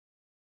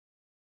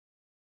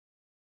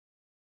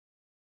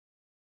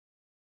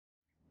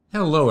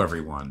Hello,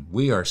 everyone.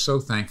 We are so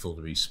thankful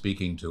to be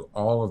speaking to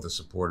all of the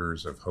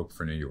supporters of Hope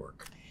for New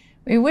York.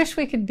 We wish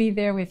we could be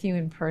there with you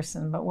in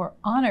person, but we're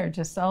honored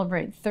to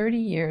celebrate 30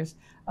 years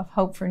of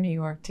Hope for New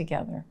York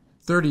together.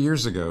 30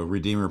 years ago,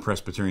 Redeemer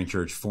Presbyterian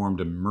Church formed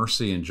a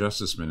mercy and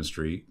justice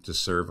ministry to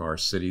serve our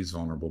city's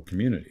vulnerable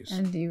communities.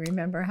 And do you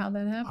remember how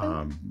that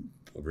happened?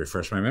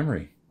 Refresh my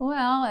memory.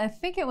 Well, I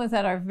think it was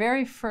at our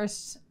very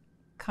first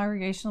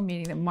congregational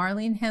meeting that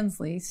Marlene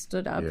Hensley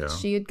stood up. Yeah.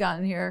 She had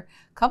gotten here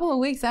a couple of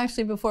weeks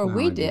actually before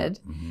we did,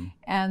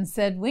 and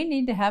said, we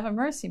need to have a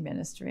mercy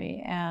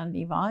ministry. And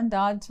Yvonne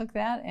Dodd took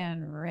that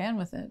and ran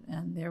with it,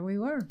 and there we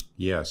were.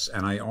 Yes,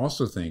 and I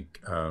also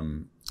think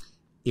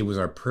it was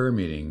our prayer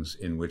meetings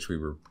in which we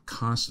were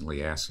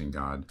constantly asking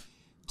God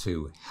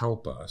to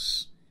help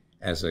us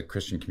as a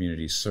Christian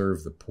community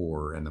serve the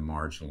poor and the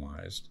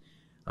marginalized,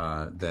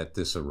 that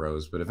this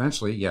arose. But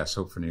eventually, yes,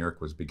 Hope for New York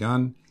was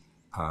begun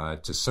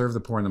to serve the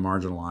poor and the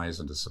marginalized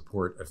and to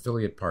support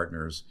affiliate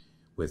partners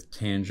with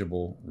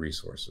tangible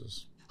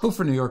resources. Hope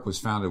for New York was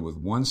founded with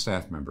one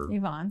staff member,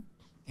 Yvonne,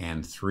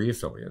 and 3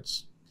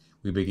 affiliates.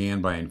 We began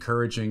by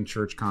encouraging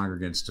church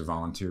congregants to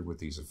volunteer with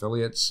these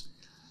affiliates.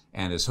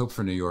 And as Hope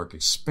for New York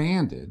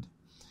expanded,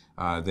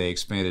 they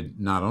expanded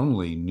not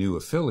only new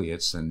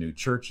affiliates and new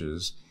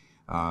churches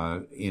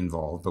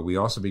involved, but we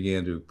also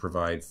began to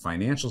provide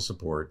financial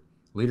support,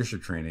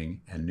 leadership training,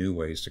 and new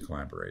ways to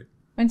collaborate.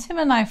 when Tim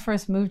and I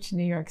first moved to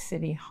New York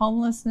City,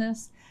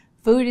 homelessness,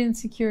 food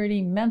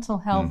insecurity, mental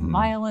health,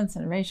 violence,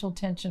 and racial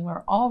tension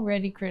were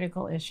already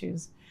critical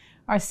issues.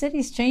 Our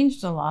city's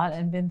changed a lot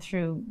and been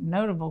through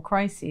notable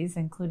crises,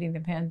 including the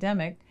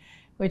pandemic,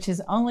 which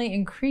has only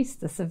increased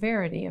the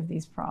severity of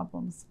these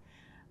problems.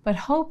 But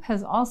hope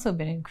has also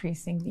been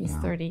increasing these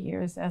 30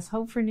 years as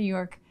Hope for New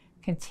York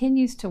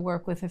continues to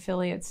work with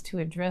affiliates to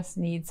address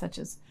needs such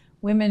as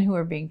women who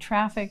are being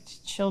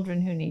trafficked,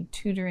 children who need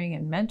tutoring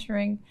and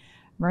mentoring,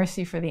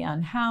 mercy for the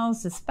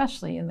unhoused,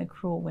 especially in the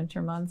cruel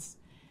winter months.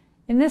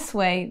 In this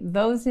way,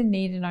 those in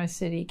need in our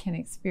city can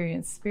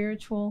experience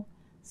spiritual,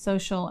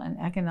 social, and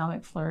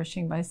economic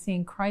flourishing by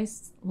seeing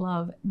Christ's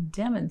love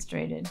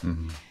demonstrated.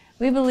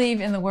 We believe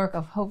in the work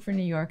of Hope for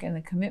New York and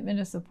the commitment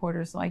of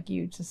supporters like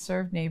you to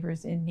serve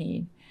neighbors in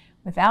need.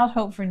 Without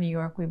Hope for New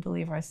York, we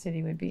believe our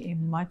city would be a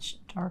much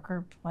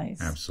darker place.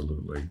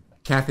 Absolutely.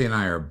 Kathy and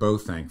I are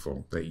both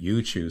thankful that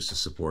you choose to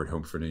support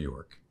Hope for New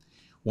York.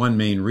 One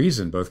main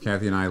reason both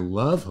Kathy and I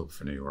love Hope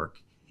for New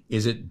York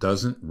is it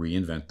doesn't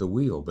reinvent the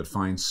wheel, but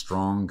finds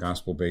strong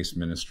gospel-based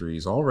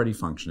ministries already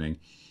functioning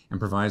and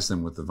provides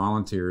them with the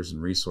volunteers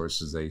and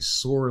resources they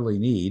sorely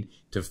need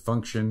to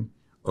function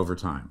over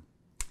time.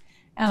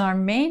 And our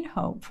main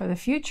hope for the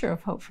future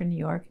of Hope for New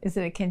York is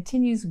that it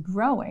continues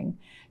growing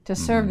to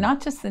serve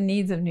not just the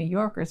needs of New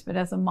Yorkers, but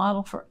as a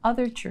model for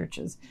other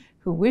churches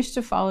who wish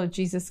to follow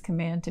Jesus'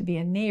 command to be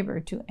a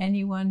neighbor to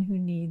anyone who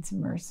needs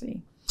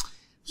mercy.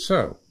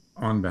 So,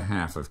 on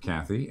behalf of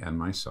Kathy and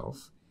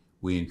myself,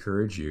 we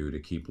encourage you to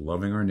keep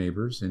loving our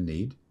neighbors in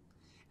need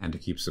and to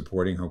keep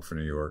supporting Hope for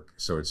New York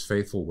so its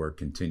faithful work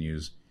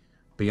continues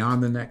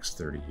beyond the next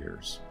 30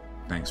 years.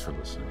 Thanks for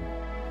listening.